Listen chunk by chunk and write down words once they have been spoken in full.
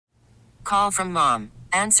Call from mom.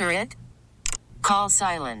 Answer it. Call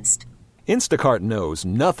silenced. Instacart knows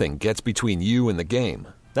nothing gets between you and the game.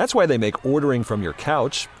 That's why they make ordering from your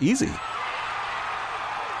couch easy.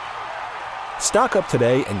 Stock up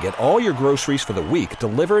today and get all your groceries for the week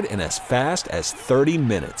delivered in as fast as 30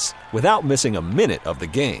 minutes without missing a minute of the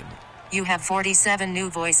game. You have 47 new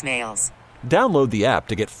voicemails. Download the app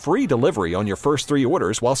to get free delivery on your first 3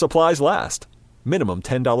 orders while supplies last. Minimum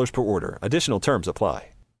 $10 per order. Additional terms apply.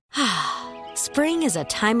 Spring is a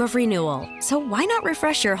time of renewal, so why not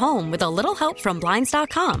refresh your home with a little help from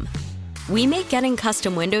Blinds.com? We make getting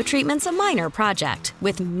custom window treatments a minor project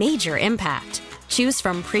with major impact. Choose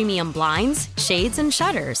from premium blinds, shades, and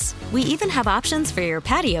shutters. We even have options for your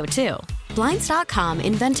patio, too. Blinds.com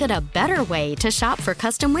invented a better way to shop for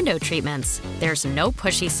custom window treatments. There's no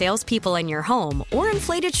pushy salespeople in your home or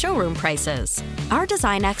inflated showroom prices. Our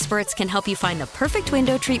design experts can help you find the perfect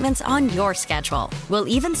window treatments on your schedule. We'll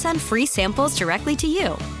even send free samples directly to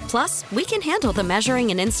you. Plus, we can handle the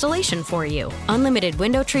measuring and installation for you. Unlimited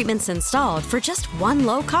window treatments installed for just one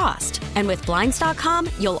low cost. And with Blinds.com,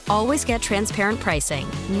 you'll always get transparent pricing.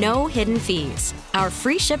 No hidden fees. Our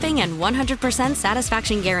free shipping and 100%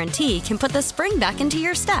 satisfaction guarantee can put the spring back into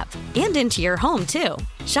your step and into your home, too.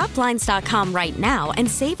 Shop Blinds.com right now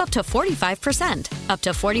and save up to 45%. Up to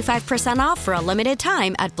 45% off for a limited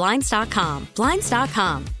time at Blinds.com.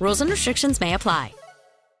 Blinds.com. Rules and restrictions may apply.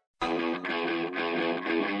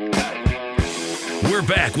 We're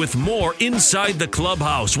back with more Inside the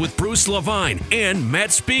Clubhouse with Bruce Levine and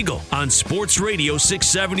Matt Spiegel on Sports Radio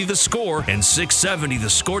 670 The Score and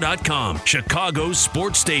 670thescore.com, Chicago's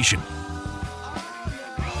sports station.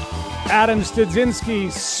 Adam Studzinski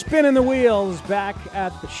spinning the wheels back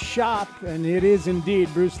at the shop, and it is indeed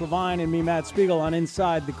Bruce Levine and me, Matt Spiegel, on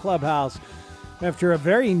Inside the Clubhouse after a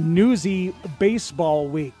very newsy baseball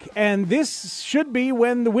week. And this should be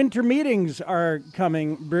when the winter meetings are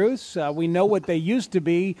coming, Bruce. We know what they used to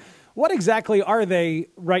be. What exactly are they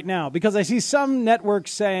right now? Because I see some networks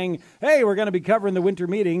saying, hey, we're going to be covering the winter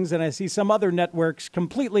meetings, and I see some other networks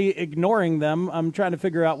completely ignoring them. I'm trying to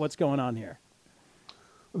figure out what's going on here.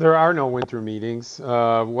 There are no winter meetings.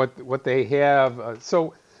 What they have,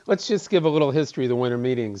 so let's just give a little history of the winter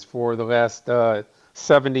meetings. For the last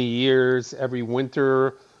 70 years, every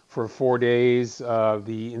winter for 4 days,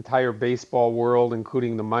 the entire baseball world,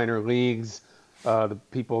 including the minor leagues, the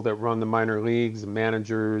people that run the minor leagues,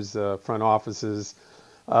 managers, front offices,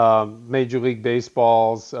 Major League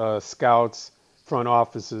Baseball's scouts, front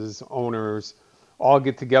offices, owners, all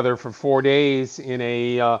get together for 4 days in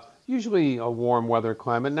a usually a warm weather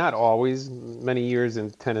climate, not always, many years in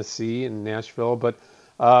Tennessee and Nashville, but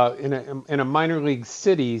in a minor league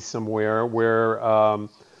city somewhere where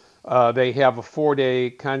they have a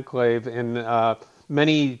 4-day conclave, and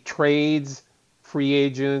many trades, free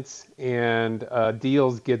agents, and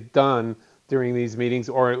deals get done during these meetings,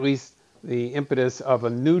 or at least the impetus of a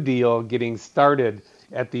new deal getting started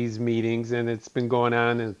at these meetings. And it's been going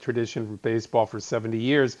on in a tradition for baseball for 70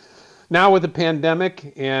 years. Now with the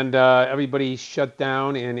pandemic and everybody shut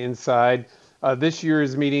down and inside, this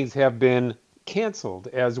year's meetings have been canceled,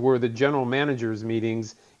 as were the general managers'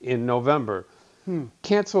 meetings in November.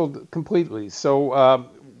 Canceled completely. So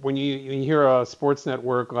when you hear a sports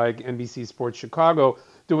network like NBC Sports Chicago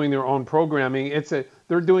doing their own programming,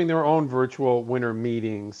 they're doing their own virtual winter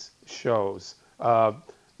meetings shows the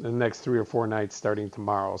next 3 or 4 nights starting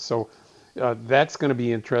tomorrow. So that's going to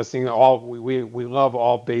be interesting. We love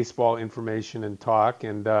all baseball information and talk,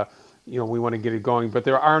 and we want to get it going. But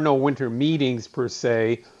there are no winter meetings per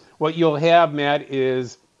se. What you'll have, Matt,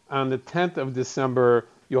 is on the 10th of December,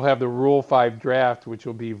 you'll have the Rule 5 draft, which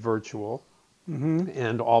will be virtual,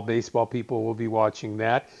 and all baseball people will be watching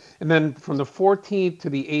that. And then from the 14th to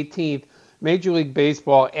the 18th, Major League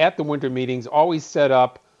Baseball at the winter meetings always set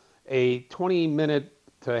up a 20-minute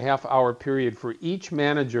to a half-hour period for each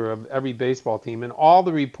manager of every baseball team and all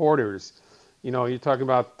the reporters. You're talking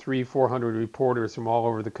about 300-400 reporters from all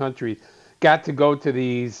over the country got to go to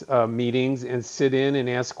these meetings and sit in and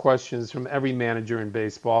ask questions from every manager in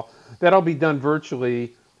baseball. That'll be done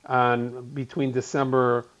virtually on between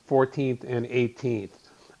December 14th and 18th.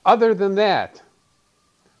 Other than that,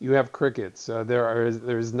 you have crickets.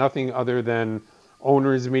 There's nothing other than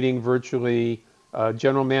owners meeting virtually.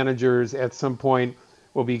 General managers at some point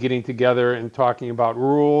will be getting together and talking about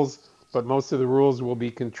rules, but most of the rules will be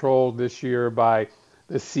controlled this year by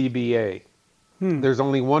the CBA. There's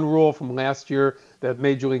only one rule from last year that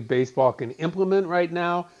Major League Baseball can implement right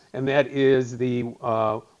now, and that is the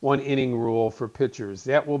one-inning rule for pitchers.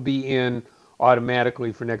 That will be in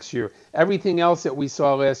automatically for next year. Everything else that we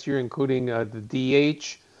saw last year, including the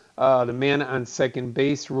DH, the man on second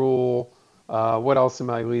base rule, What else am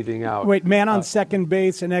I leaving out? Wait, man on second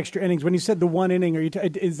base and extra innings. When you said the 1 inning,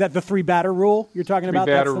 is that the 3-batter rule you're talking about?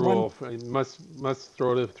 Three-batter rule. Must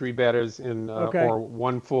throw to 3 batters in or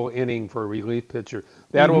 1 full inning for a relief pitcher.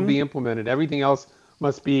 That will be implemented. Everything else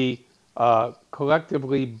must be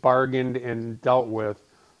collectively bargained and dealt with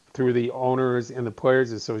through the owners and the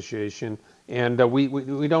Players Association. And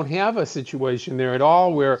we don't have a situation there at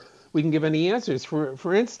all where we can give any answers.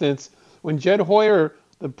 For instance, when Jed Hoyer,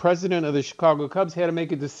 the president of the Chicago Cubs, had to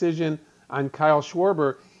make a decision on Kyle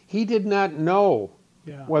Schwarber, he did not know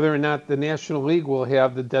whether or not the National League will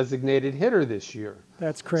have the designated hitter this year.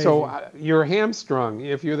 That's crazy. So you're hamstrung.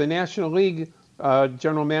 If you're the National League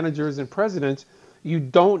general managers and presidents, you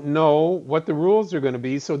don't know what the rules are going to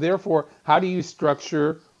be. So therefore, how do you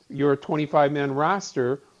structure your 25-man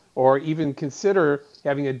roster or even consider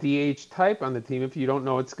having a DH type on the team if you don't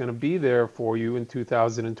know it's going to be there for you in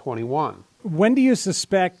 2021? When do you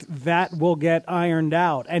suspect that will get ironed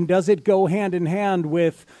out? And does it go hand in hand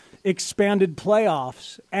with expanded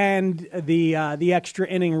playoffs and the extra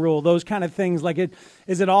inning rule, those kind of things? Like,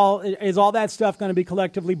 is all that stuff going to be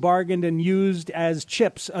collectively bargained and used as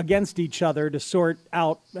chips against each other to sort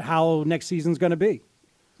out how next season's going to be?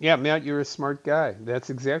 Yeah, Matt, you're a smart guy. That's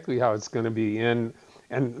exactly how it's going to be. And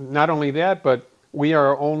not only that, but we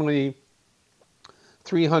are only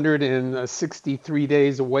 363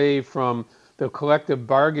 days away from the collective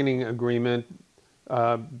bargaining agreement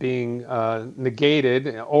being negated,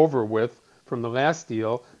 over with from the last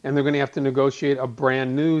deal, and they're going to have to negotiate a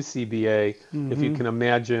brand new CBA, if you can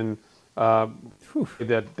imagine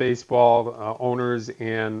that baseball owners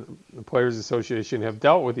and the Players Association have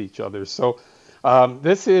dealt with each other. So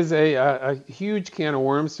this is a huge can of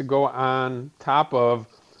worms to go on top of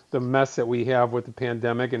the mess that we have with the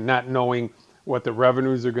pandemic and not knowing what the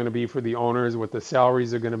revenues are going to be for the owners, what the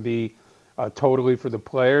salaries are going to be totally for the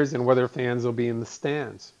players, and whether fans will be in the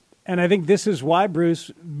stands. And I think this is why,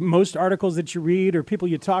 Bruce, most articles that you read or people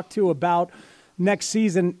you talk to about next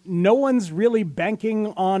season, no one's really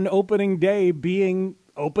banking on opening day being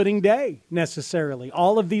opening day necessarily.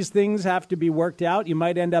 All of these things have to be worked out. You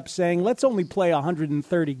might end up saying, let's only play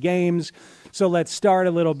 130 games, so let's start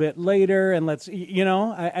a little bit later, and let's,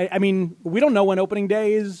 I mean, we don't know when opening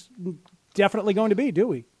day is definitely going to be, do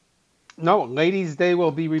we? No, Ladies' Day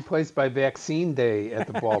will be replaced by Vaccine Day at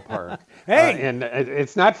the ballpark. Hey, and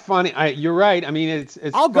it's not funny. You're right. I mean, it's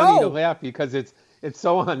funny to laugh because it's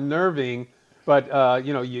so unnerving. But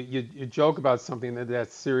you joke about something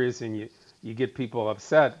that's serious and you get people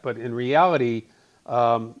upset. But in reality,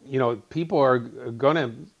 people are going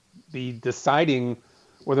to be deciding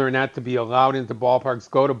whether or not to be allowed into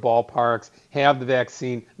ballparks, go to ballparks, have the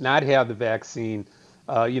vaccine, not have the vaccine.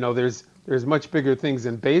 There's much bigger things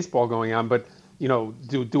in baseball going on, but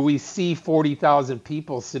do we see 40,000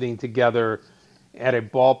 people sitting together at a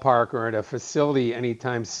ballpark or at a facility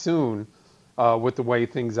anytime soon with the way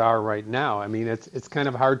things are right now? I mean, it's kind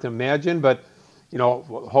of hard to imagine, but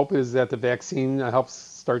hope is that the vaccine helps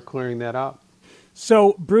start clearing that up.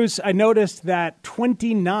 So, Bruce, I noticed that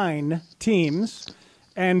 29 teams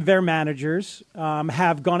and their managers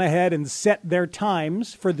have gone ahead and set their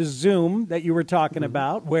times for the Zoom that you were talking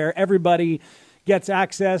about, where everybody gets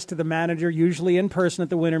access to the manager, usually in person at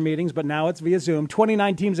the winter meetings, but now it's via Zoom.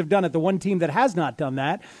 29 teams have done it. The one team that has not done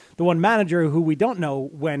that, the one manager who we don't know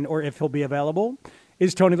when or if he'll be available,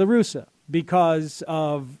 is Tony La Russa because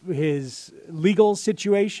of his legal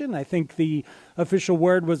situation. I think the official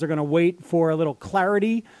word was they're going to wait for a little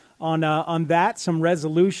clarity on that, some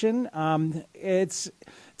resolution. It's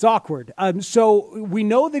awkward. So we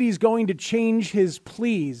know that he's going to change his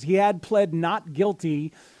pleas. He had pled not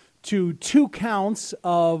guilty to 2 counts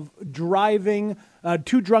of driving,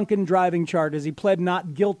 2 drunken driving charges. He pled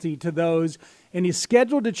not guilty to those, and he's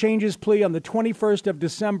scheduled to change his plea on the 21st of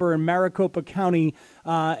December in Maricopa County,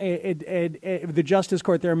 the Justice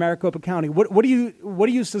Court there in Maricopa County. What do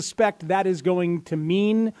you suspect that is going to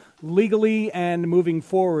mean legally and moving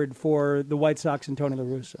forward for the White Sox and Tony La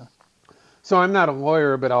Russa? So I'm not a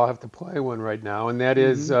lawyer, but I'll have to play one right now, and that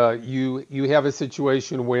is you have a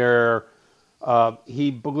situation where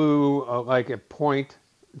he blew like a point,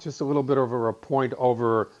 just a little bit over a point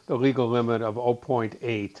over the legal limit of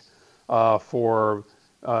 0.8 for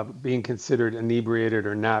being considered inebriated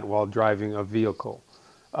or not while driving a vehicle.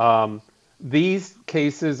 These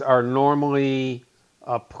cases are normally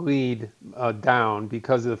plead down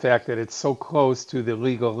because of the fact that it's so close to the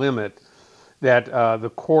legal limit that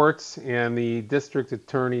the courts and the district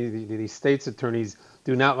attorney, the state's attorneys,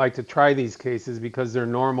 do not like to try these cases because they're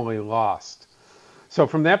normally lost. So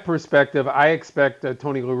from that perspective, I expect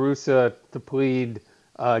Tony La Russa to plead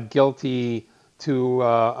guilty to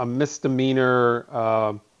a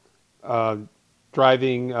misdemeanor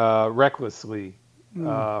driving recklessly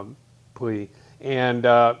plea. And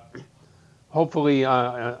hopefully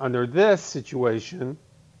under this situation,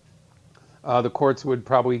 the courts would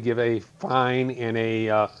probably give a fine and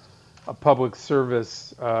a public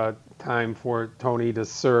service time for Tony to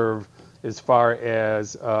serve as far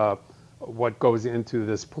as what goes into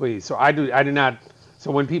this plea. So I do not. So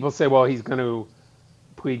when people say, well, he's going to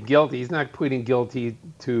plead guilty, he's not pleading guilty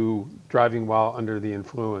to driving while under the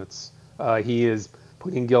influence. He is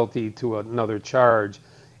pleading guilty to another charge,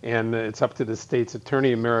 and it's up to the state's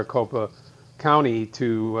attorney in Maricopa County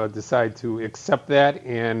to decide to accept that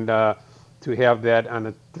and to have that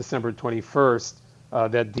on December 21st,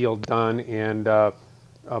 that deal done and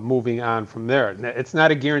moving on from there. It's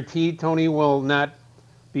not a guarantee Tony will not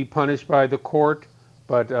be punished by the court,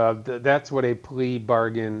 but that's what a plea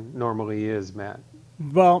bargain normally is, Matt.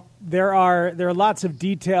 Well, there are lots of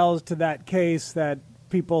details to that case that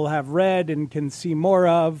people have read and can see more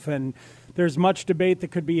of, and there's much debate that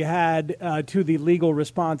could be had to the legal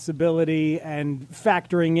responsibility and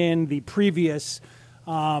factoring in the previous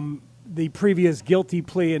guilty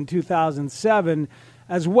plea in 2007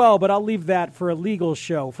 as well, but I'll leave that for a legal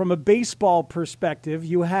show. From a baseball perspective,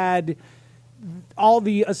 you had all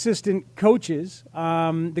the assistant coaches,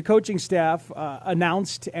 the coaching staff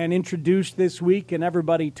announced and introduced this week, and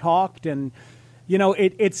everybody talked. And, you know,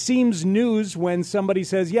 it seems news when somebody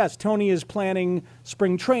says, yes, Tony is planning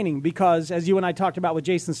spring training, because as you and I talked about with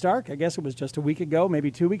Jason Stark, I guess it was just a week ago,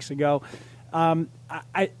 maybe 2 weeks ago,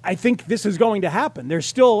 I think this is going to happen. There's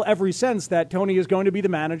still every sense that Tony is going to be the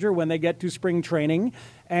manager when they get to spring training.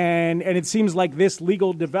 And it seems like this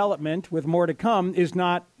legal development, with more to come, is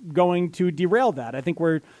not going to derail that. I think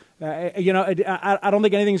I don't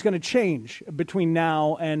think anything's going to change between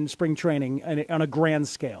now and spring training on a grand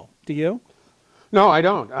scale. Do you? No, I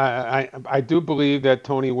don't. I do believe that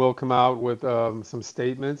Tony will come out with some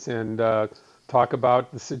statements and talk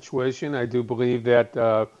about the situation. I do believe that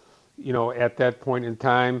at that point in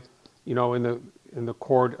time, in the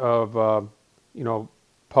court of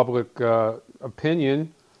public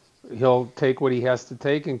opinion, he'll take what he has to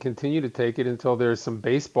take and continue to take it until there's some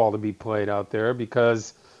baseball to be played out there,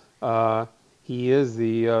 because he is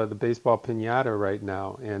the baseball piñata right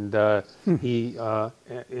now, and he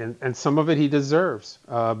and some of it he deserves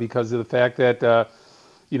because of the fact that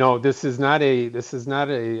this is not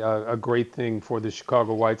a great thing for the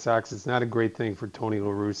Chicago White Sox. It's not a great thing for Tony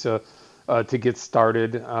La Russa to get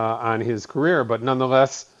started on his career. But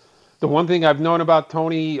nonetheless, the one thing I've known about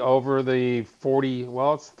Tony over the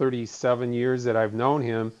 37 years that I've known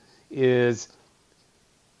him is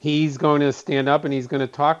he's going to stand up and he's going to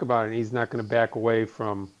talk about it, and he's not going to back away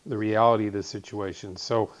from the reality of the situation.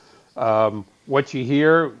 So what you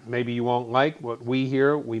hear, maybe you won't like. What we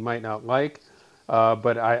hear, we might not like.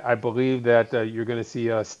 But I believe that you're going to see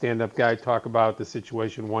a stand-up guy talk about the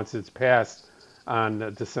situation once it's passed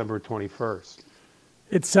on December 21st.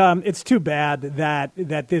 It's too bad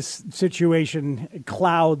that this situation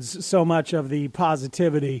clouds so much of the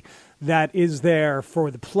positivity that is there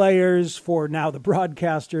for the players, for now the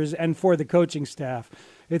broadcasters, and for the coaching staff.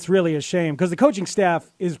 It's really a shame, because the coaching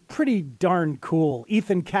staff is pretty darn cool.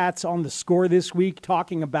 Ethan Katz on The Score this week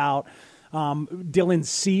talking about Dylan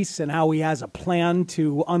Cease and how he has a plan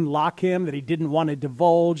to unlock him that he didn't want to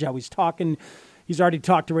divulge, how he's already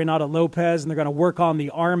talked to Reynaldo Lopez, and they're going to work on the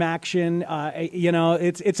arm action.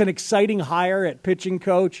 It's an exciting hire at pitching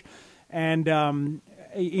coach, and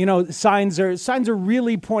signs are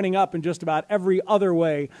really pointing up in just about every other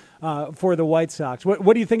way for the White Sox.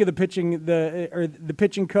 What do you think of the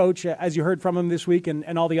pitching coach as you heard from him this week,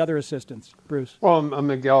 and all the other assistants, Bruce? Well,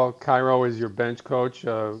 Miguel Cairo is your bench coach. We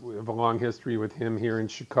have a long history with him here in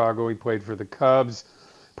Chicago. He played for the Cubs,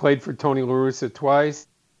 played for Tony La Russa twice.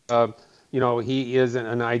 He is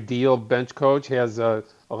an ideal bench coach, has a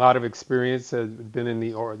lot of experience, has been in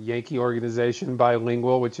the Yankee organization,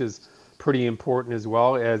 bilingual, which is pretty important as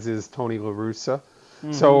well, as is Tony La Russa.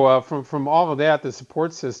 Mm-hmm. So from all of that, the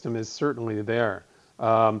support system is certainly there.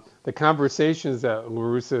 The conversations that La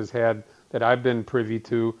Russa has had that I've been privy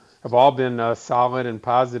to have all been solid and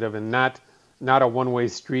positive, and not a one-way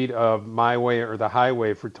street of my way or the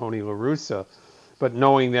highway for Tony La Russa, but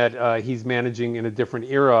knowing that he's managing in a different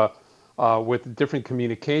era with different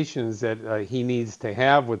communications that he needs to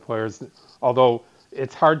have with players, although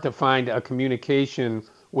it's hard to find a communication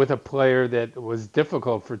with a player that was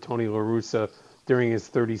difficult for Tony La Russa during his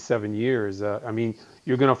 37 years.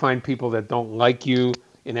 You're going to find people that don't like you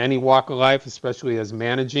in any walk of life, especially as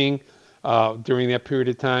managing during that period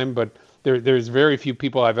of time, but there's very few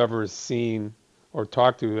people I've ever seen or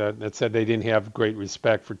talked to that said they didn't have great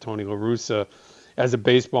respect for Tony La Russa as a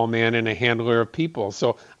baseball man and a handler of people.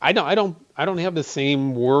 So I don't have the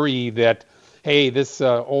same worry that, hey, this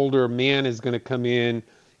older man is going to come in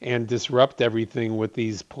and disrupt everything with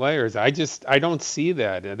these players. I don't see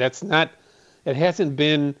that. It hasn't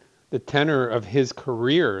been the tenor of his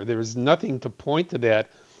career. There's nothing to point to that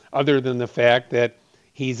other than the fact that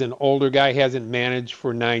he's an older guy, hasn't managed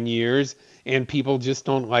for 9 years, and people just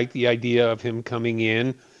don't like the idea of him coming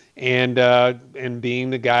in and being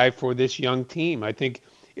the guy for this young team. I think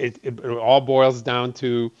it all boils down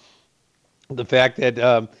to the fact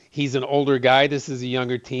that he's an older guy. This is a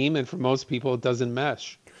younger team, and for most people, it doesn't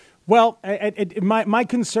mesh. Well, my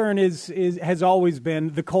concern has always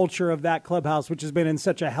been the culture of that clubhouse, which has been in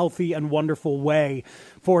such a healthy and wonderful way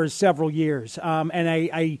for several years.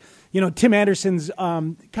 And Tim Anderson's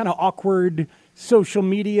kind of awkward social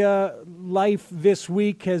media life this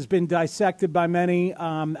week has been dissected by many.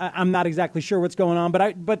 I'm not exactly sure what's going on,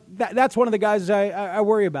 but that's one of the guys I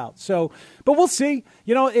worry about. So, but we'll see.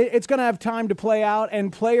 It's going to have time to play out,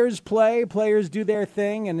 and players do their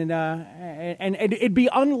thing, and it'd be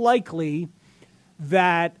unlikely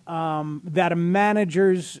that a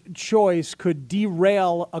manager's choice could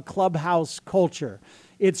derail a clubhouse culture.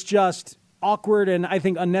 It's just awkward and I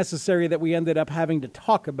think unnecessary that we ended up having to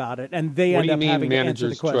talk about it, and they end up having to answer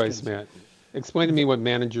the questions. What do you mean manager's choice, Matt? Explain to me what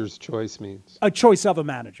manager's choice means. A choice of a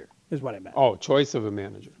manager is what I meant. Oh, choice of a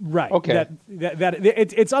manager. Right. Okay.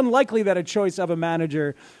 It's unlikely that a choice of a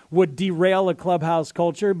manager would derail a clubhouse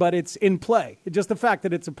culture, but it's in play. Just the fact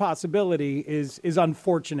that it's a possibility is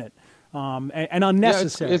unfortunate and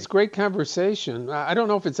unnecessary. Yeah, it's great conversation. I don't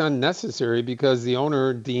know if it's unnecessary because the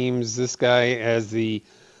owner deems this guy as the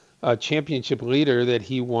championship leader that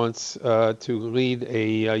he wants to lead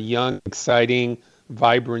a young, exciting,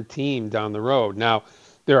 vibrant team down the road. Now,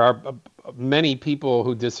 there are many people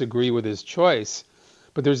who disagree with his choice,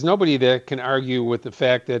 but there's nobody that can argue with the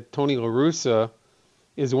fact that Tony La Russa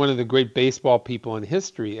is one of the great baseball people in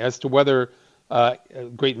history, as to whether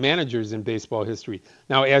great managers in baseball history.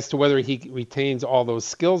 Now, as to whether he retains all those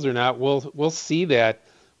skills or not, we'll see that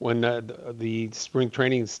when the spring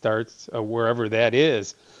training starts, wherever that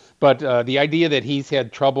is. But the idea that he's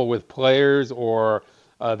had trouble with players or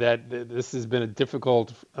that this has been a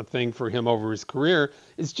difficult thing for him over his career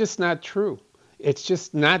is just not true. It's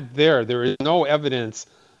just not there. There is no evidence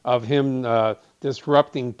of him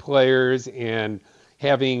disrupting players and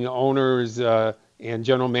having owners and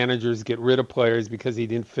general managers get rid of players because he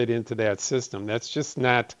didn't fit into that system. That's just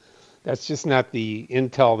not the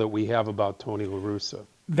intel that we have about Tony La Russa.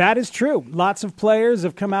 That is true. Lots of players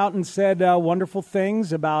have come out and said wonderful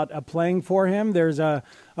things about playing for him. There's a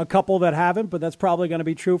couple that haven't, but that's probably going to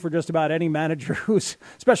be true for just about any manager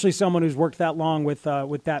especially someone who's worked that long with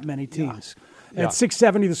that many teams. Yeah. At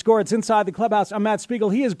 670 The Score, it's Inside the Clubhouse. I'm Matt Spiegel.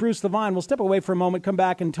 He is Bruce Levine. We'll step away for a moment, come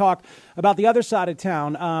back and talk about the other side of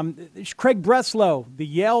town. Craig Breslow, the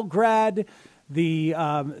Yale grad, the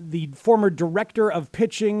former director of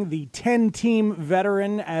pitching, the 10-team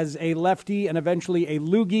veteran as a lefty and eventually a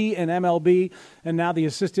loogie in MLB, and now the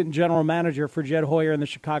assistant general manager for Jed Hoyer and the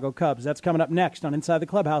Chicago Cubs. That's coming up next on Inside the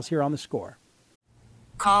Clubhouse here on The Score.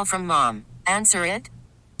 Call from mom. Answer it.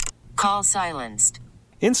 Call silenced.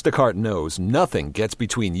 Instacart knows nothing gets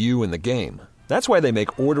between you and the game. That's why they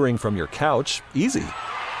make ordering from your couch easy.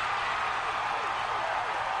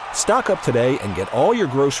 Stock up today and get all your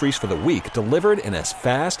groceries for the week delivered in as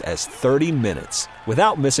fast as 30 minutes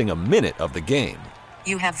without missing a minute of the game.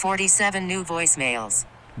 You have 47 new voicemails.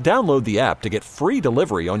 Download the app to get free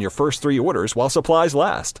delivery on your first 3 orders while supplies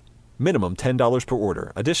last. Minimum $10 per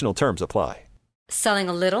order. Additional terms apply. Selling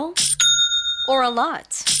a little or a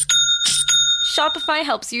lot? Shopify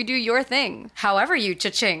helps you do your thing, however you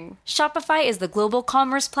cha-ching. Shopify is the global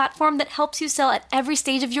commerce platform that helps you sell at every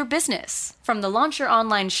stage of your business. From the launch your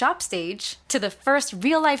online shop stage, to the first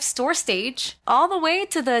real-life store stage, all the way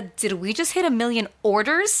to the did we just hit 1 million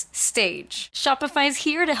orders stage. Shopify's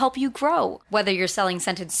here to help you grow. Whether you're selling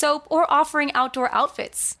scented soap or offering outdoor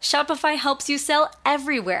outfits, Shopify helps you sell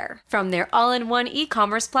everywhere. From their all-in-one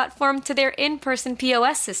e-commerce platform to their in-person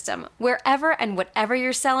POS system, wherever and whatever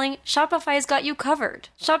you're selling, Shopify's got you covered.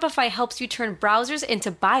 Shopify helps you turn browsers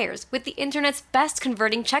into buyers with the internet's best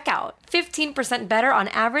converting checkout. 15% better on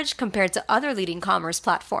average compared to other leading commerce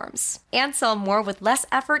platforms. And sell more with less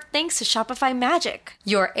effort thanks to Shopify Magic,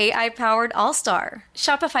 your AI-powered all-star.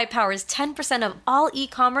 Shopify powers 10% of all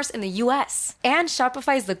e-commerce in the U.S. And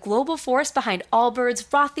Shopify is the global force behind Allbirds,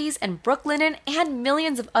 Rothy's, and Brooklinen, and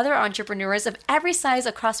millions of other entrepreneurs of every size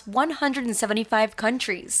across 175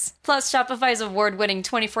 countries. Plus, Shopify's award-winning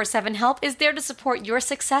 24/7 help is there there to support your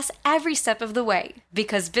success every step of the way.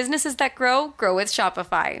 Because businesses that grow, grow with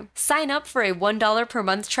Shopify. Sign up for a $1 per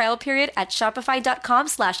month trial period at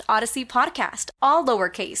shopify.com/Odyssey Podcast, all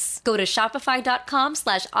lowercase. Go to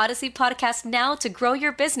shopify.com/Odyssey Podcast now to grow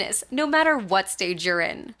your business, no matter what stage you're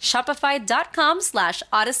in.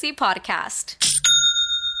 Shopify.com/Odyssey Podcast.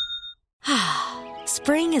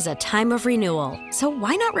 Spring is a time of renewal, so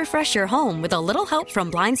why not refresh your home with a little help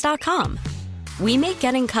from Blinds.com? We make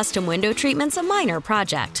getting custom window treatments a minor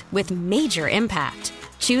project with major impact.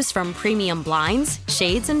 Choose from premium blinds,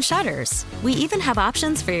 shades, and shutters. We even have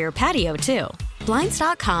options for your patio, too.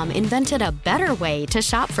 Blinds.com invented a better way to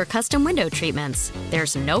shop for custom window treatments.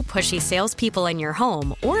 There's no pushy salespeople in your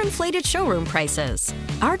home or inflated showroom prices.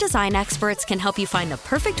 Our design experts can help you find the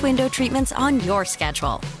perfect window treatments on your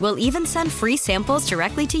schedule. We'll even send free samples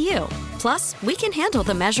directly to you. Plus, we can handle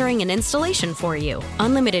the measuring and installation for you.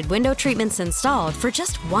 Unlimited window treatments installed for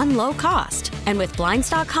just one low cost. And with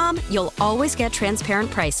Blinds.com, you'll always get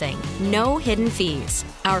transparent pricing. No hidden fees.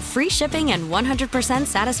 Our free shipping and 100%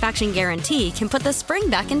 satisfaction guarantee can put the spring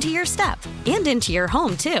back into your step and into your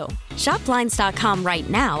home, too. Shop Blinds.com right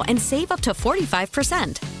now and save up to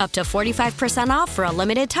 45%. Up to 45% off for a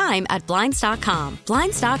limited time at Blinds.com.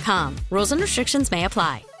 Blinds.com. Rules and restrictions may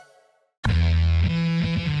apply.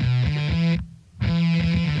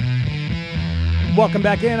 Welcome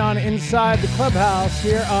back in on Inside the Clubhouse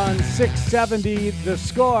here on 670 The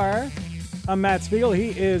Score. I'm Matt Spiegel. He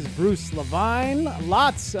is Bruce Levine.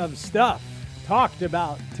 Lots of stuff talked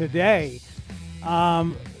about today.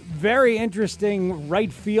 Very interesting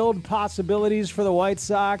right field possibilities for the White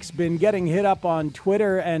Sox. Been getting hit up on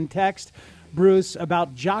Twitter and text, Bruce,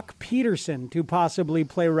 about Jock Peterson to possibly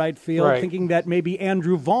play right field, thinking that maybe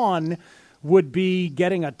Andrew Vaughn would be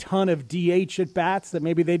getting a ton of DH at bats, that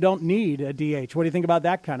maybe they don't need a DH. What do you think about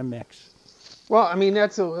that kind of mix? Well, I mean,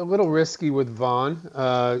 that's a little risky with Vaughn.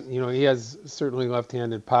 He has certainly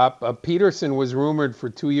left-handed pop. Peterson was rumored for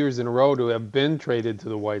 2 years in a row to have been traded to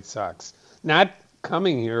the White Sox. Not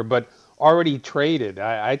coming here, but already traded.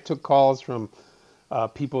 I took calls from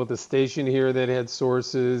people at the station here that had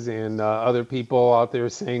sources and other people out there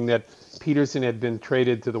saying that Peterson had been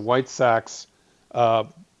traded to the White Sox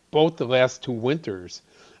both the last 2 winters.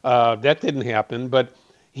 That didn't happen, but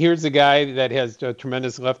here's a guy that has a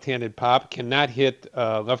tremendous left-handed pop, cannot hit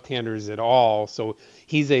left-handers at all, so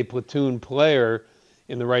he's a platoon player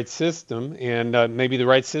in the right system, and maybe the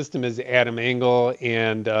right system is Adam Engel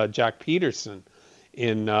and Jock Peterson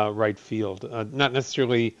in right field. Not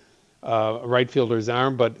necessarily a right fielder's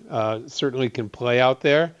arm, but certainly can play out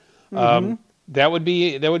there. Mm-hmm. That would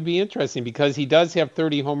be interesting because he does have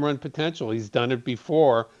 30 home run potential. He's done it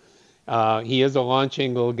before. He is a launch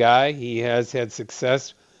angle guy. He has had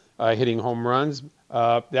success hitting home runs.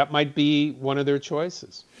 That might be one of their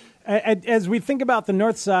choices. As we think about the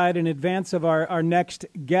North Side in advance of our next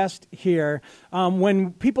guest here,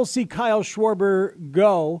 when people see Kyle Schwarber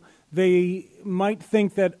go, they might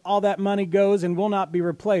think that all that money goes and will not be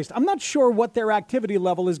replaced. I'm not sure what their activity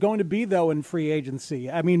level is going to be, though, in free agency.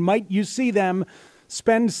 I mean, might you see them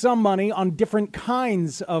spend some money on different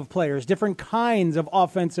kinds of players, different kinds of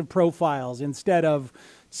offensive profiles, instead of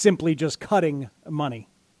simply just cutting money?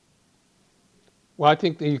 Well, I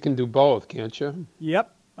think that you can do both, can't you?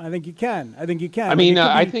 Yep, I think you can. I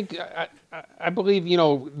believe,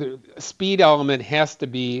 the speed element has to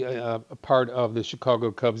be a part of the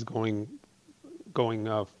Chicago Cubs going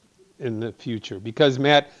in the future. Because,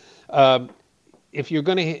 Matt, if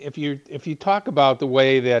you talk about the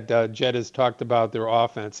way that Jed has talked about their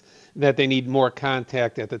offense, that they need more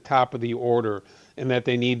contact at the top of the order and that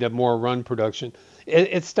they need more run production,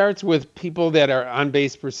 it starts with people that are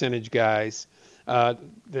on-base percentage guys.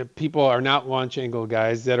 The people are not launch angle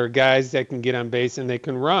guys, that are guys that can get on base and they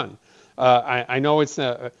can run. I know it's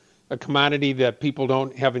a commodity that people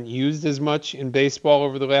haven't used as much in baseball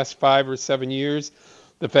over the last 5 or 7 years.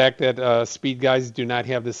 The fact that speed guys do not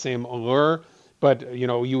have the same allure, but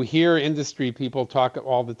you hear industry people talk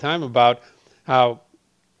all the time about how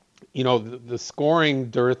the scoring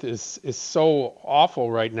dearth is so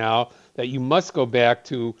awful right now that you must go back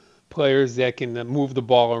to players that can move the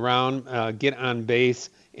ball around, get on base,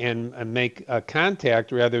 and make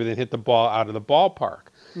contact rather than hit the ball out of the ballpark.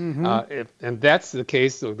 Mm-hmm. And that's the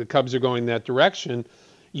case. The Cubs are going that direction.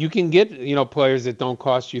 You can get players that don't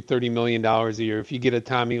cost you $30 million a year. If you get a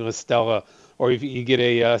Tommy La Stella, or if you get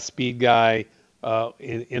a speed guy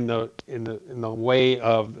in the way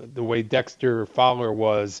of the way Dexter Fowler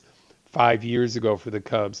was 5 years ago for the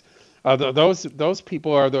Cubs. Those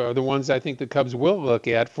people are the ones I think the Cubs will look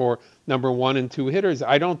at for number 1 and 2 hitters.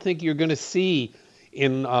 I don't think you're going to see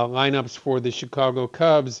in lineups for the Chicago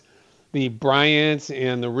Cubs the Bryants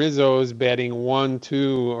and the Rizzos batting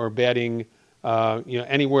 1-2 or batting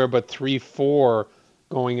anywhere but 3-4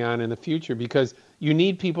 going on in the future, because you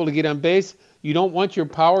need people to get on base. You don't want your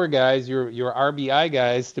power guys, your RBI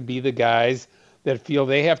guys, to be the guys that feel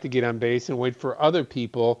they have to get on base and wait for other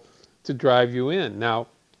people to drive you in. Now,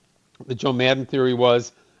 the Joe Maddon theory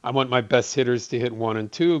was, I want my best hitters to hit 1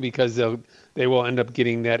 and 2 because they will end up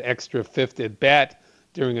getting that extra fifth at bat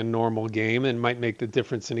during a normal game and might make the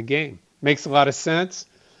difference in a game. Makes a lot of sense.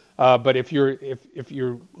 But if your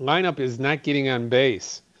lineup is not getting on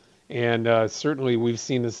base, and certainly we've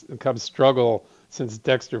seen the Cubs struggle since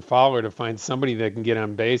Dexter Fowler to find somebody that can get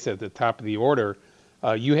on base at the top of the order,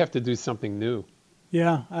 you have to do something new.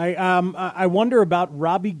 Yeah, I wonder about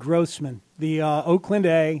Robbie Grossman, the Oakland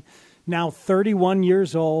A, now 31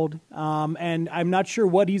 years old, and I'm not sure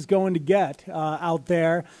what he's going to get out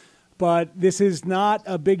there. But this is not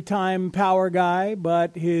a big-time power guy,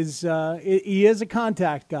 but he is a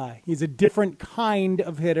contact guy. He's a different kind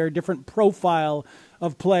of hitter, different profile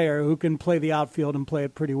of player who can play the outfield and play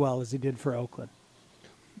it pretty well, as he did for Oakland.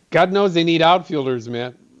 God knows they need outfielders,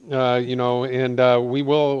 Matt. And we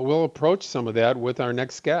will approach some of that with our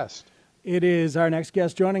next guest. It is our next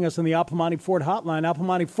guest joining us on the Al Piemonte Ford hotline. Al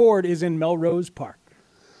Piemonte Ford is in Melrose Park.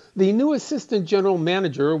 The new assistant general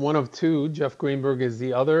manager, one of two, Jeff Greenberg is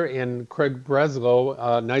the other, and Craig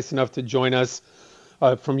Breslow, nice enough to join us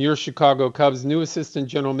from your Chicago Cubs. New assistant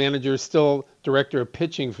general manager, still director of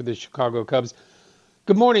pitching for the Chicago Cubs.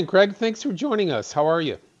 Good morning, Craig. Thanks for joining us. How are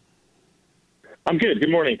you? I'm good.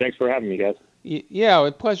 Good morning. Thanks for having me, guys. Yeah,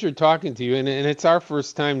 a pleasure talking to you, and it's our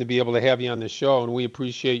first time to be able to have you on the show, and we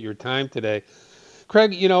appreciate your time today.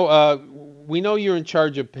 Craig, we know you're in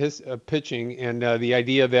charge of pitching, and the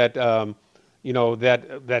idea that,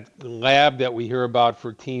 that lab that we hear about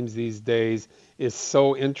for teams these days is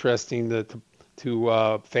so interesting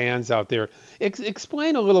to fans out there.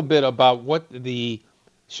 Explain a little bit about what the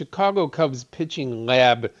Chicago Cubs pitching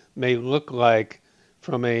lab may look like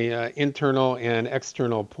from a internal and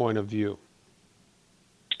external point of view.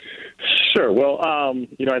 Sure. Well,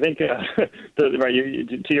 I think to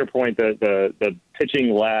your point, the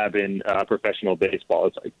pitching lab in professional baseball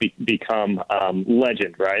has become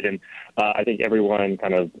legend, right? And I think everyone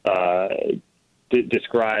kind of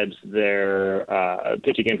describes their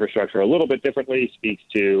pitching infrastructure a little bit differently, speaks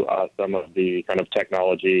to some of the kind of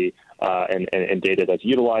technology and data that's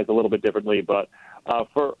utilized a little bit differently. But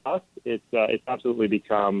for us, it's absolutely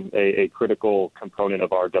become a critical component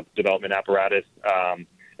of our development apparatus.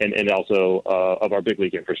 And also of our big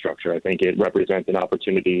league infrastructure. I think it represents an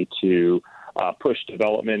opportunity to push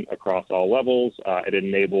development across all levels. It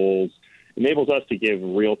enables us to give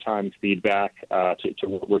real-time feedback to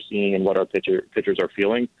what we're seeing and what our pitchers are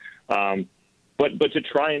feeling. But to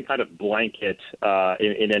try and kind of blanket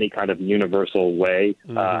in any kind of universal way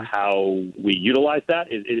how we utilize that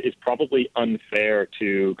is probably unfair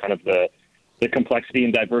to kind of the complexity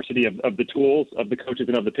and diversity of the tools of the coaches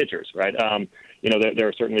and of the pitchers, right? There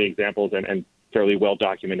are certainly examples and fairly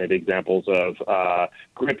well-documented examples of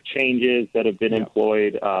grip changes that have been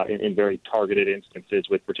employed in very targeted instances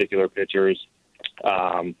with particular pitchers.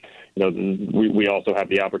 We also have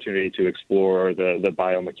the opportunity to explore the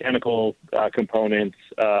biomechanical components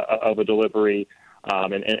of a delivery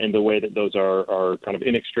and the way that those are kind of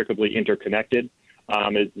inextricably interconnected.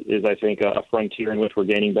 Is I think a frontier in which we're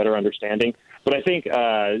gaining better understanding. But I think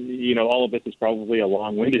all of this is probably a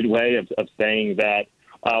long-winded way of saying that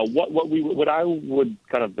how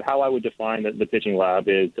I would define the pitching lab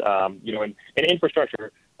is an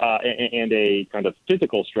infrastructure and a kind of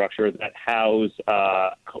physical structure that house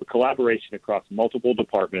collaboration across multiple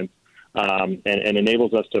departments and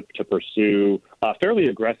enables us to pursue fairly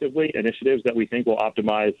aggressively initiatives that we think will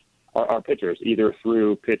optimize our pitchers, either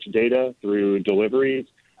through pitch data, through deliveries,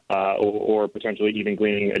 or potentially even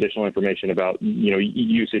gleaning additional information about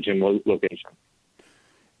usage and location.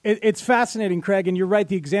 It's fascinating, Craig, and you're right.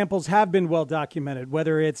 The examples have been well documented,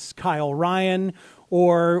 whether it's Kyle Ryan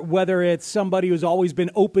or whether it's somebody who's always been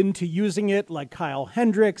open to using it, like Kyle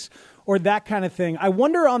Hendricks, or that kind of thing. I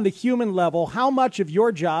wonder on the human level how much of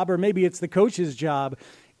your job, or maybe it's the coach's job,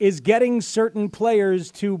 is getting certain players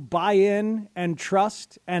to buy in and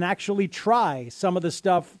trust and actually try some of the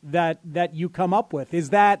stuff that you come up with. Is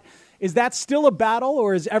that still a battle,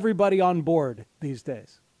 or is everybody on board these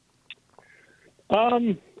days?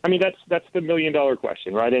 That's the $1 million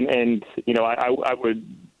question, right? And I would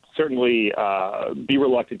certainly be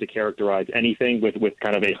reluctant to characterize anything with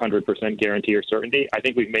kind of 100% guarantee or certainty. I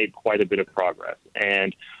think we've made quite a bit of progress,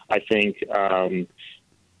 and I think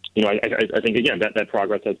I think, again, that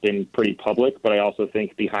progress has been pretty public, but I also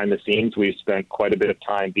think behind the scenes we've spent quite a bit of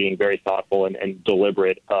time being very thoughtful and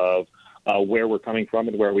deliberate of where we're coming from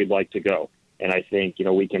and where we'd like to go. And I think,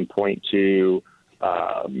 we can point to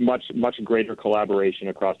much greater collaboration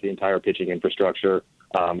across the entire pitching infrastructure,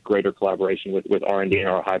 greater collaboration with R&D and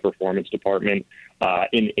our high-performance department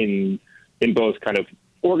in both kind of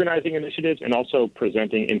organizing initiatives and also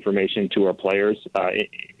presenting information to our players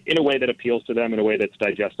in a way that appeals to them, in a way that's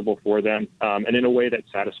digestible for them, and in a way that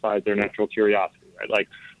satisfies their natural curiosity. Right? Like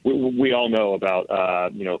we all know about,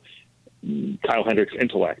 Kyle Hendricks'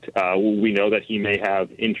 intellect. We know that he may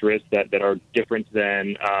have interests that are different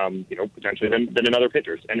than, potentially than in other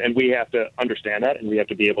pitchers. And we have to understand that, and we have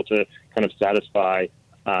to be able to kind of satisfy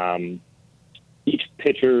each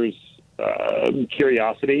pitcher's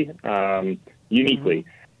curiosity uniquely.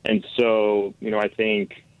 And so, I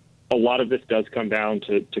think a lot of this does come down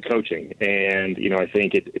to coaching. And, I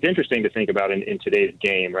think it's interesting to think about in today's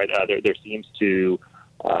game, right? There seems to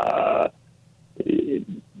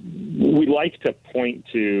we like to point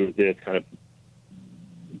to this kind of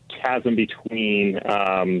chasm between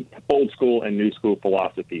old school and new school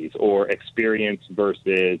philosophies, or experience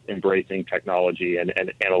versus embracing technology and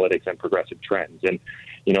analytics and progressive trends. And,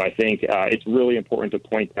 I think it's really important to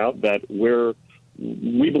point out that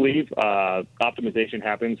we believe optimization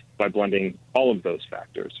happens by blending all of those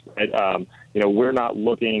factors. Right? We're not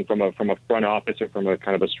looking from a front office or from a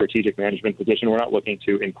kind of a strategic management position. We're not looking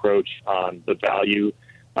to encroach on the value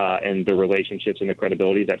and the relationships and the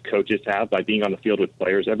credibility that coaches have by being on the field with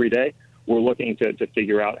players every day. We're looking to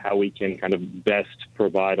figure out how we can kind of best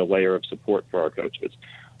provide a layer of support for our coaches.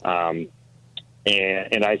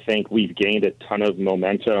 And I think we've gained a ton of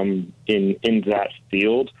momentum in that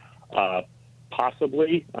field,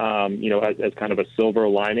 possibly, as kind of a silver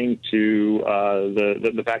lining to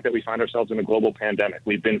the fact that we find ourselves in a global pandemic.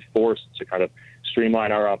 We've been forced to kind of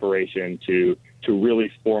streamline our operation to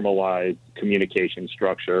really formalize communication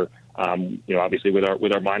structure. Obviously with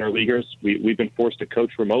our minor leaguers, we've been forced to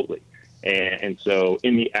coach remotely. And so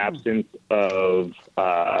in the absence of,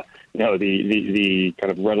 the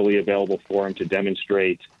kind of readily available forum to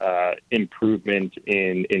demonstrate improvement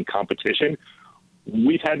in competition,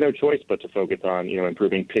 we've had no choice but to focus on,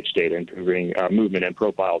 improving pitch data, improving movement and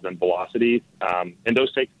profiles and velocities. And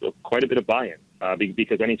those take quite a bit of buy-in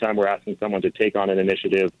because anytime we're asking someone to take on an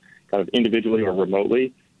initiative kind of individually or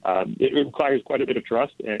remotely, it requires quite a bit of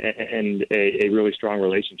trust and a really strong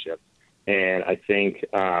relationship. And I think,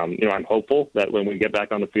 I'm hopeful that when we get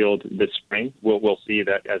back on the field this spring, we'll see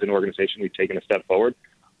that as an organization we've taken a step forward.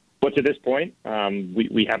 But to this point,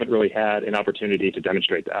 we haven't really had an opportunity to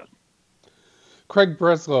demonstrate that. Craig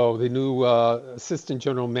Breslow, the new assistant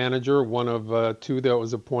general manager, one of two that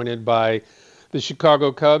was appointed by the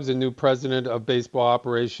Chicago Cubs, and new president of baseball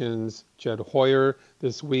operations, Jed Hoyer,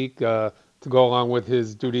 this week to go along with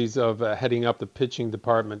his duties of heading up the pitching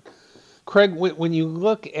department. Craig, when you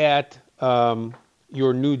look at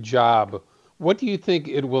your new job, what do you think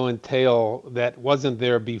it will entail that wasn't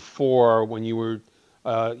there before when you were,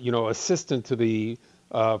 assistant to the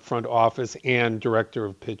front office and director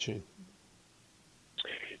of pitching?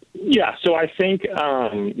 Yeah, so I think, I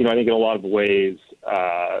think in a lot of ways,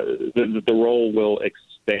 the role will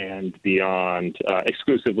expand beyond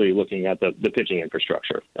exclusively looking at the pitching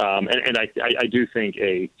infrastructure. And I do think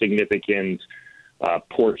a significant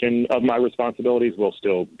portion of my responsibilities will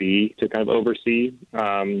still be to kind of oversee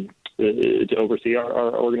our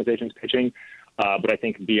organization's pitching. But I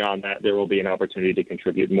think beyond that, there will be an opportunity to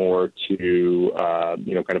contribute more to,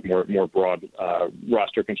 kind of more broad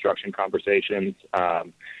roster construction conversations.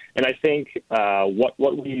 And I think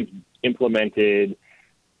what we've implemented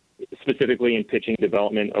specifically in pitching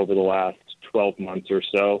development over the last 12 months or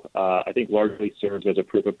so, I think largely serves as a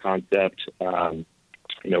proof of concept,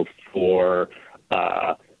 for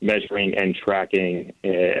measuring and tracking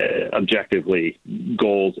objectively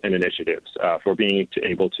goals and initiatives, for being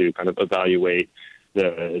able to kind of evaluate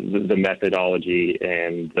the methodology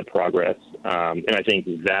and the progress. And I think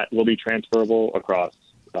that will be transferable across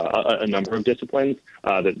a number of disciplines.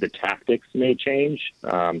 The tactics may change,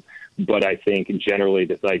 but I think generally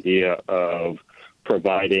this idea of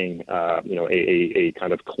providing, a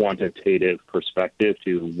kind of quantitative perspective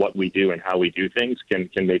to what we do and how we do things can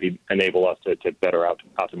maybe enable us to better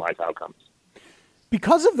optimize outcomes.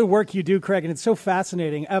 Because of the work you do, Craig, and it's so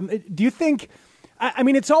fascinating, do you think,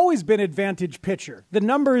 it's always been advantage pitcher. The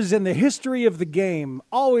numbers and the history of the game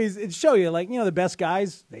always show you, the best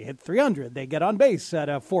guys, they hit 300, they get on base at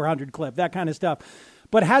a 400 clip, that kind of stuff.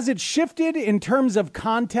 But has it shifted in terms of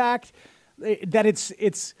contact, that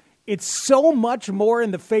it's it's so much more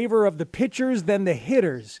in the favor of the pitchers than the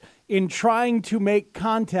hitters in trying to make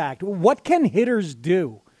contact. What can hitters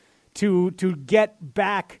do to get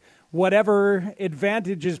back whatever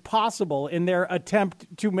advantage is possible in their attempt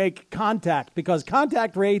to make contact? Because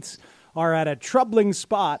contact rates are at a troubling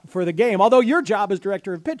spot for the game, although your job as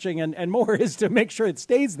director of pitching and more is to make sure it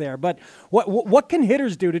stays there. But what can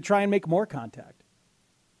hitters do to try and make more contact?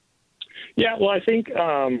 Yeah, well, I think,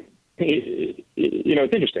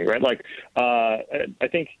 it's interesting, right? Like, I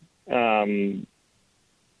think,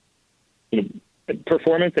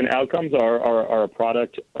 performance and outcomes are a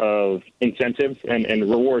product of incentives and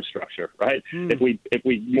reward structure, right? If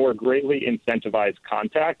we more greatly incentivize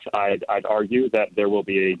contact, I'd argue that there will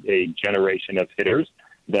be a generation of hitters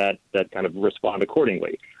that kind of respond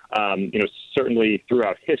accordingly. Certainly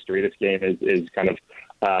throughout history, this game is kind of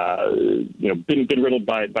been riddled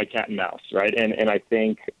by cat and mouse, right? And I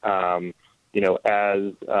think as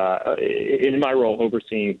in my role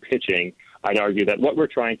overseeing pitching, I'd argue that what we're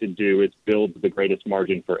trying to do is build the greatest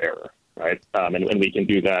margin for error, right? And we can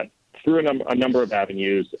do that through a number of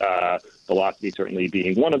avenues, velocity certainly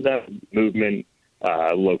being one of them, movement,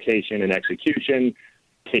 location and execution,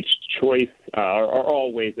 pitch choice are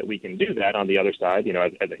all ways that we can do that. On the other side,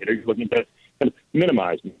 as a hitter, you're looking to kind of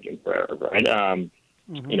minimize margin for error, right?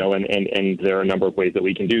 And there are a number of ways that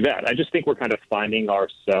we can do that. I just think we're kind of finding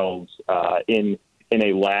ourselves in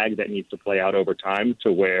a lag that needs to play out over time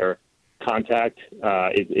to where contact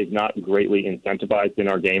is not greatly incentivized in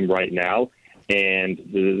our game right now, and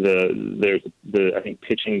there's I think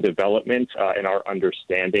pitching development and our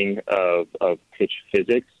understanding of pitch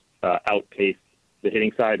physics outpace the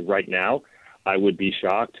hitting side right now. I would be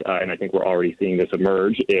shocked, and I think we're already seeing this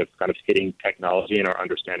emerge, if kind of hitting technology and our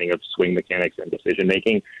understanding of swing mechanics and decision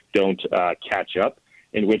making don't catch up.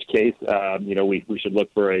 In which case, we should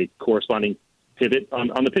look for a corresponding pivot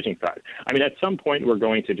on the pitching side. I mean, at some point, we're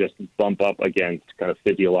going to just bump up against kind of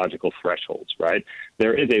physiological thresholds, right?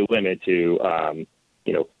 There is a limit to,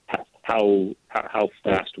 how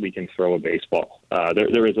fast we can throw a baseball.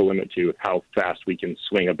 There is a limit to how fast we can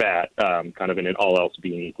swing a bat, kind of in an all else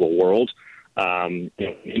being equal world.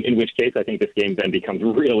 In which case, I think this game then becomes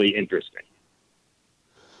really interesting.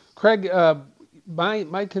 Craig,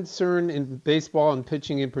 my concern in baseball and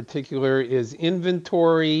pitching in particular is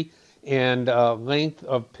inventory and length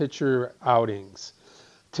of pitcher outings.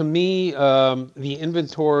 To me, the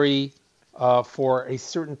inventory for a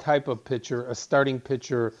certain type of pitcher, a starting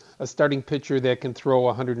pitcher that can throw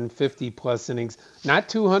 150 plus innings, not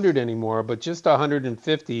 200 anymore, but just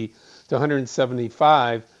 150 to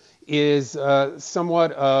 175, is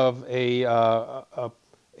somewhat of a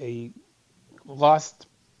lost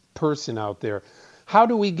person out there. How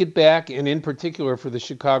do we get back, and in particular for the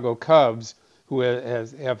Chicago Cubs, who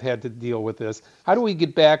have had to deal with this, how do we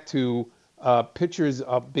get back to pitchers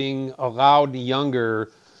being allowed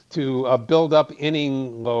younger to build up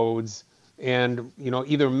inning loads and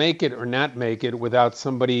either make it or not make it without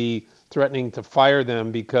somebody threatening to fire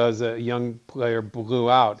them because a young player blew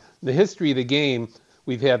out? In the history of the game,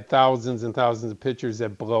 we've had thousands and thousands of pitchers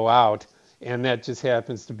that blow out, and that just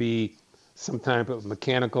happens to be some type of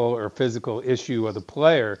mechanical or physical issue of the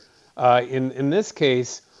player. In this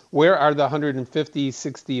case, where are the 150,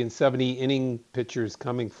 60, and 70 inning pitchers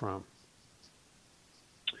coming from?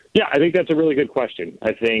 Yeah, I think that's a really good question.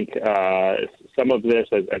 I think some of this,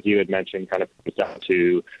 as you had mentioned, kind of comes down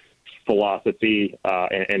to philosophy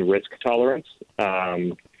and risk tolerance.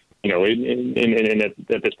 At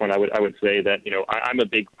this point, I would say that I'm a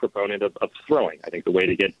big proponent of throwing. I think the way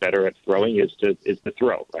to get better at throwing is to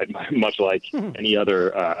throw, right? Much like any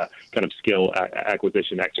other kind of skill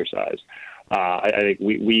acquisition exercise. I think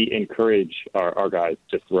we encourage our guys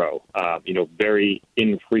to throw. Very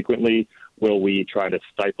infrequently will we try to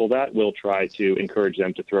stifle that. We'll try to encourage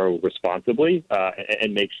them to throw responsibly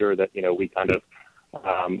and make sure that we kind of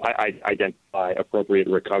identify appropriate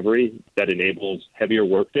recovery that enables heavier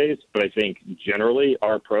work days. But I think generally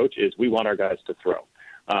our approach is we want our guys to throw.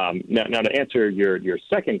 Now to answer your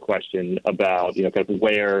second question about kind of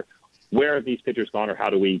where have these pitchers gone, or how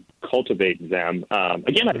do we cultivate them?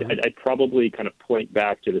 Again, I'd probably kind of point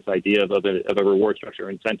back to this idea of a reward structure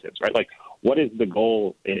incentives, right? Like, what is the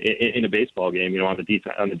goal in a baseball game? On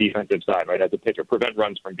the defensive side, right? As a pitcher, prevent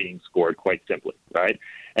runs from being scored, quite simply, right?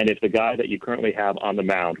 And if the guy that you currently have on the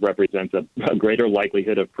mound represents a greater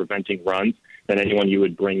likelihood of preventing runs than anyone you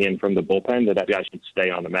would bring in from the bullpen, that guy should stay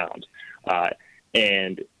on the mound.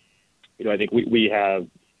 And I think we have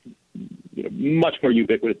much more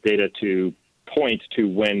ubiquitous data to point to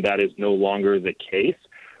when that is no longer the case.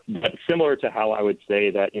 But similar to how I would say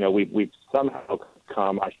that we've somehow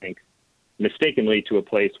come, I think, mistakenly to a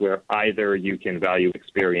place where either you can value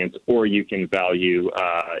experience or you can value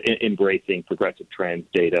embracing progressive trends,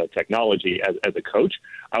 data, technology as a coach.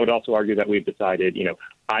 I would also argue that we've decided,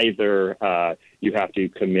 either you have to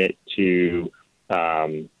commit to,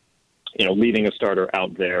 leaving a starter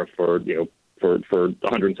out there for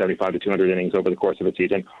 175 to 200 innings over the course of a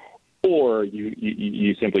season, or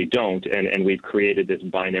you simply don't, and we've created this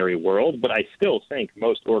binary world. But I still think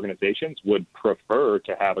most organizations would prefer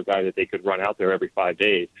to have a guy that they could run out there every 5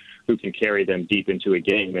 days who can carry them deep into a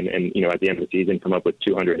game and at the end of the season come up with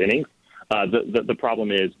 200 innings. The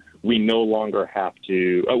problem is we no longer have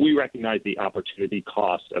to we recognize the opportunity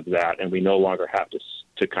cost of that, and we no longer have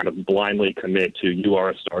to kind of blindly commit to you are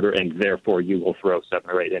a starter and therefore you will throw 7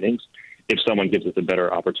 or 8 innings if someone gives us a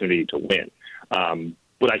better opportunity to win.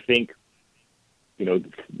 But I think,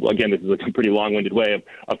 again, this is a pretty long-winded way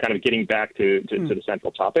of kind of getting back to the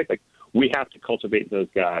central topic. Like, we have to cultivate those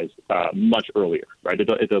guys much earlier, right?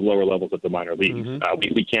 At the lower levels of the minor leagues.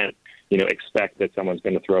 We can't, expect that someone's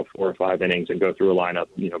going to throw 4 or 5 innings and go through a lineup,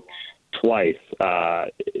 twice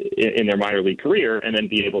in their minor league career and then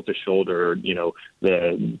be able to shoulder,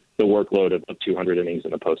 the workload of 200 innings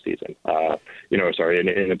in a postseason,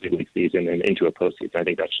 in a big league season and into a postseason. I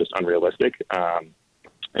think that's just unrealistic.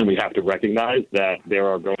 And we have to recognize that there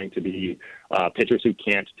are going to be pitchers who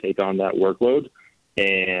can't take on that workload.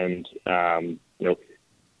 And,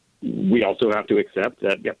 we also have to accept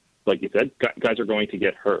that, like you said, guys are going to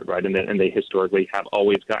get hurt, right? And they historically have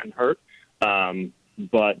always gotten hurt.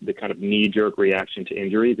 But the kind of knee-jerk reaction to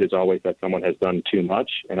injuries is always that someone has done too much.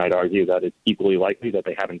 And I'd argue that it's equally likely that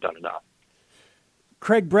they haven't done enough.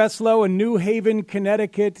 Craig Breslow, a New Haven,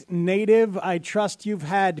 Connecticut native. I trust you've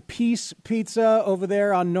had Peace Pizza over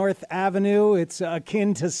there on North Avenue. It's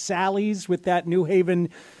akin to Sally's with that New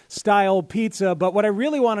Haven-style pizza. But what I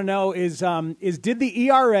really want to know is did the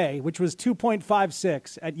ERA, which was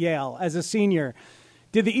 2.56 at Yale as a senior,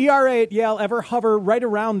 did the ERA at Yale ever hover right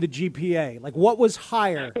around the GPA? Like, what was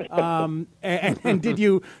higher? And did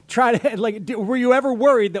you try to, were you ever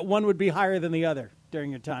worried that one would be higher than the other during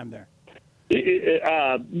your time there?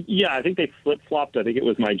 I think they flip-flopped. I think it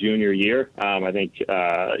was my junior year. I think,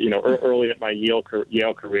 early at my Yale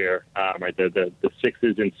career, right, the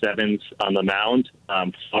 6s and 7s on the mound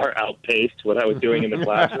far outpaced what I was doing in the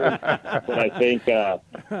classroom. But I think the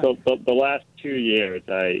last 2 years,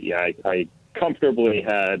 I comfortably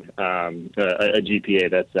had a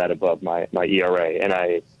GPA that sat above my ERA, and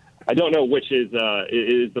I don't know which is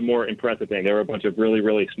the more impressive thing. There were a bunch of really,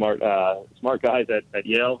 really smart guys at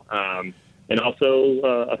Yale. And also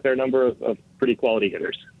a fair number of pretty quality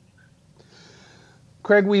hitters.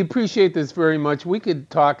 Craig, we appreciate this very much. We could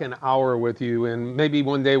talk an hour with you, and maybe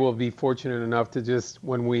one day we'll be fortunate enough to just,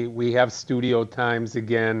 when we have studio times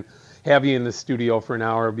again, have you in the studio for an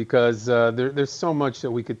hour, because there's so much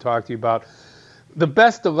that we could talk to you about. The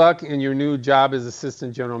best of luck in your new job as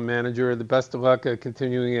assistant general manager. The best of luck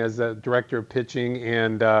continuing as a director of pitching,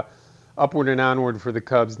 and upward and onward for the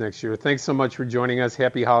Cubs next year. Thanks so much for joining us.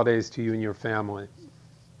 Happy holidays to you and your family.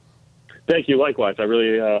 Thank you. Likewise. I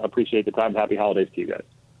really appreciate the time. Happy holidays to you guys.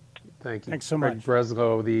 Thank you. Thanks so much. Craig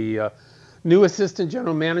Breslow, the new assistant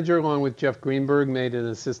general manager, along with Jeff Greenberg, made an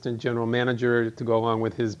assistant general manager to go along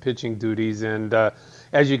with his pitching duties. And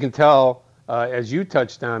as you can tell, as you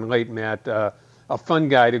touched on late, Matt, a fun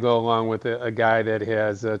guy to go along with a guy that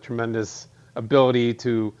has a tremendous ability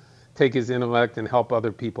to take his intellect and help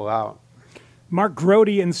other people out. Mark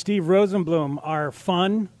Grody and Steve Rosenblum are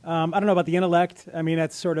fun. I don't know about the intellect. I mean,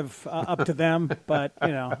 that's sort of up to them. But,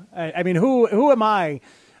 I mean, who am I,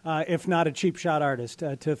 if not a cheap shot artist,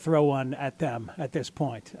 to throw one at them at this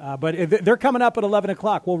point? But they're coming up at 11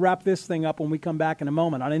 o'clock. We'll wrap this thing up when we come back in a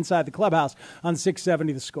moment on Inside the Clubhouse on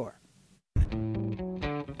 670 The Score.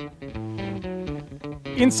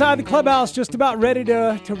 Inside the Clubhouse, just about ready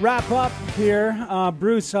to wrap up here.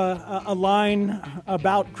 Bruce, a line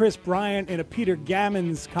about Chris Bryant in a Peter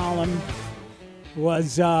Gammons column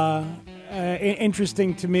was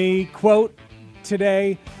interesting to me. Quote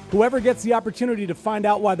today, "Whoever gets the opportunity to find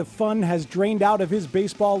out why the fun has drained out of his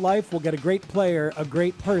baseball life will get a great player, a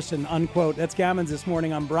great person," unquote. That's Gammons this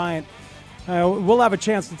morning on Bryant. We'll have a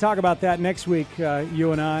chance to talk about that next week,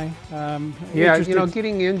 you and I.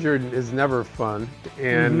 Getting injured is never fun,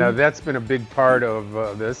 and that's been a big part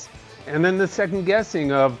of this. And then the second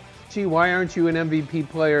guessing of, gee, why aren't you an MVP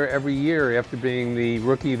player every year after being the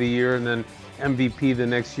Rookie of the Year and then MVP the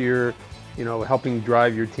next year, helping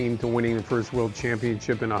drive your team to winning the first World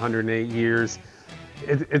Championship in 108 years.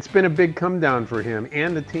 It's been a big come down for him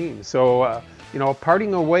and the team. So,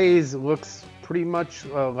 parting of ways looks pretty much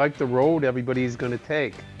like the road everybody's going to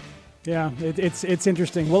take. Yeah, it's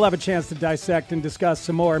interesting. We'll have a chance to dissect and discuss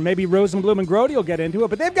some more. Maybe Rosenblum and Grody will get into it,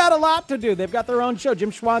 but they've got a lot to do. They've got their own show. Jim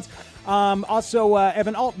Schwantz, also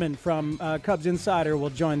Evan Altman from Cubs Insider will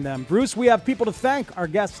join them. Bruce, we have people to thank. Our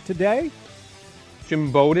guests today: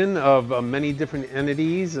 Jim Bowden of many different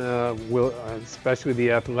entities, especially The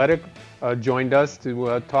Athletic, joined us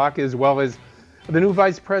to talk, as well as the new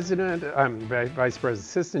Vice President,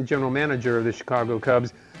 Assistant General Manager of the Chicago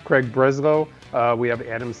Cubs, Craig Breslow. We have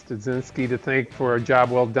Adam Studzinski to thank for a job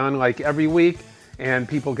well done, like every week. And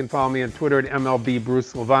people can follow me on Twitter at MLB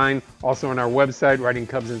Bruce Levine. Also on our website, writing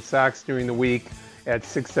Cubs and Sox during the week at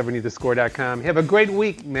 670thescore.com. Have a great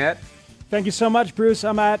week, Matt. Thank you so much, Bruce.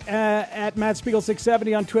 I'm at Matt Spiegel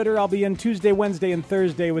 670 on Twitter. I'll be in Tuesday, Wednesday, and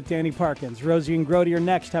Thursday with Danny Parkins. Rosie and Grody are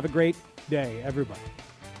next. Have a great day, everybody.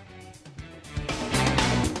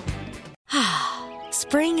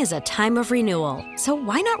 Spring is a time of renewal, so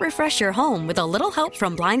why not refresh your home with a little help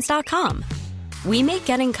from Blinds.com? We make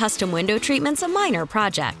getting custom window treatments a minor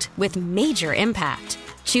project with major impact.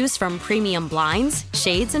 Choose from premium blinds,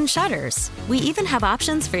 shades, and shutters. We even have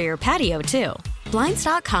options for your patio, too.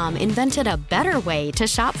 Blinds.com invented a better way to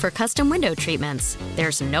shop for custom window treatments.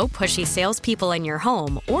 There's no pushy salespeople in your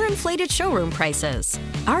home or inflated showroom prices.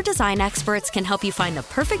 Our design experts can help you find the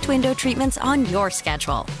perfect window treatments on your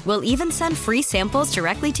schedule. We'll even send free samples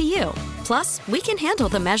directly to you. Plus, we can handle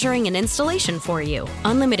the measuring and installation for you.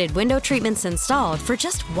 Unlimited window treatments installed for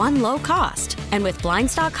just one low cost. And with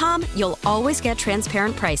Blinds.com, you'll always get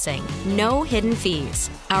transparent pricing. No hidden fees.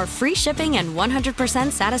 Our free shipping and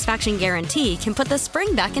 100% satisfaction guarantee can put the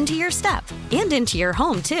spring back into your step and into your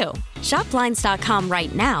home, too. Shop Blinds.com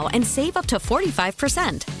right now and save up to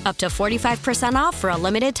 45%. Up to 45% off for a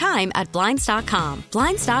limited time at Blinds.com.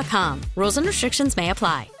 Blinds.com. Rules and restrictions may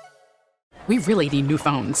apply. We really need new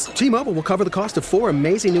phones. T-Mobile will cover the cost of 4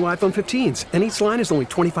 amazing new iPhone 15s, and each line is only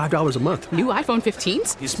 $25 a month. New iPhone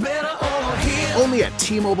 15s? It's better over here. Only at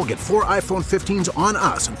T-Mobile, get 4 iPhone 15s on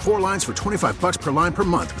us and 4 lines for $25 per line per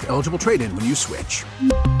month with eligible trade-in when you switch.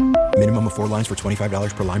 Minimum of 4 lines for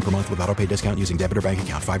 $25 per line per month with autopay discount using debit or bank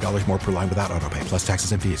account. $5 more per line without autopay, plus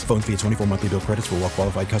taxes and fees. Phone fee at 24 monthly bill credits for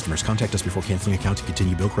well-qualified customers. Contact us before canceling account to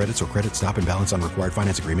continue bill credits or credit stop and balance on required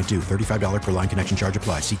finance agreement due. $35 per line connection charge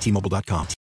applies. See T-Mobile.com.